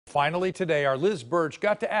Finally today, our Liz Birch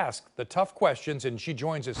got to ask the tough questions, and she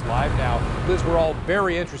joins us live now. Liz, we're all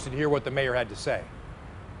very interested to hear what the mayor had to say.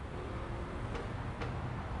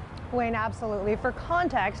 Wayne, absolutely. For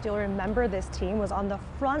context, you'll remember this team was on the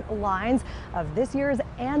front lines of this year's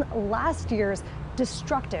and last year's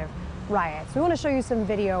destructive riots. We want to show you some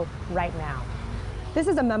video right now. This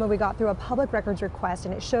is a memo we got through a public records request,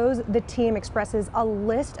 and it shows the team expresses a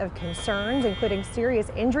list of concerns, including serious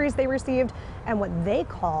injuries they received and what they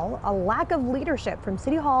call a lack of leadership from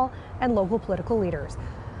City Hall and local political leaders.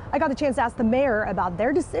 I got the chance to ask the mayor about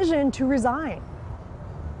their decision to resign.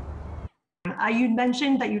 You'd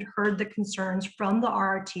mentioned that you'd heard the concerns from the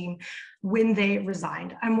RR team when they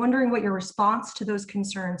resigned. I'm wondering what your response to those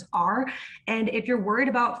concerns are, and if you're worried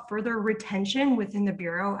about further retention within the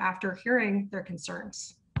Bureau after hearing their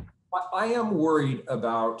concerns. I am worried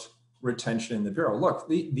about retention in the Bureau. Look,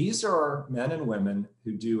 these are men and women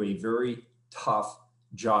who do a very tough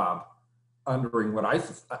job under what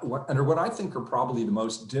I think are probably the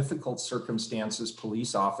most difficult circumstances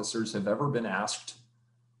police officers have ever been asked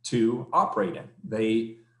to operate in.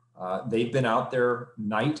 They've been out there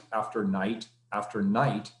night after night after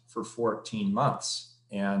night for 14 months.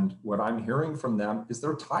 And what I'm hearing from them is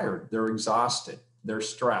they're tired, they're exhausted, they're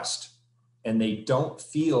stressed, and they don't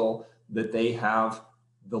feel that they have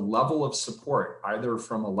the level of support either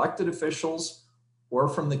from elected officials or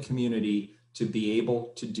from the community to be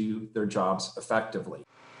able to do their jobs effectively.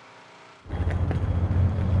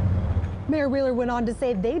 Mayor Wheeler went on to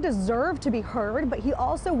say they deserve to be heard, but he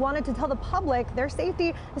also wanted to tell the public their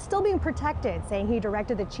safety is still being protected, saying he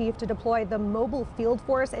directed the chief to deploy the mobile field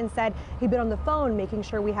force and said he'd been on the phone making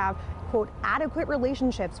sure we have, quote, adequate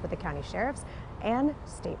relationships with the county sheriffs and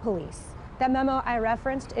state police. That memo I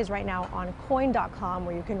referenced is right now on coin.com,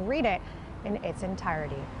 where you can read it in its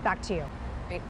entirety. Back to you.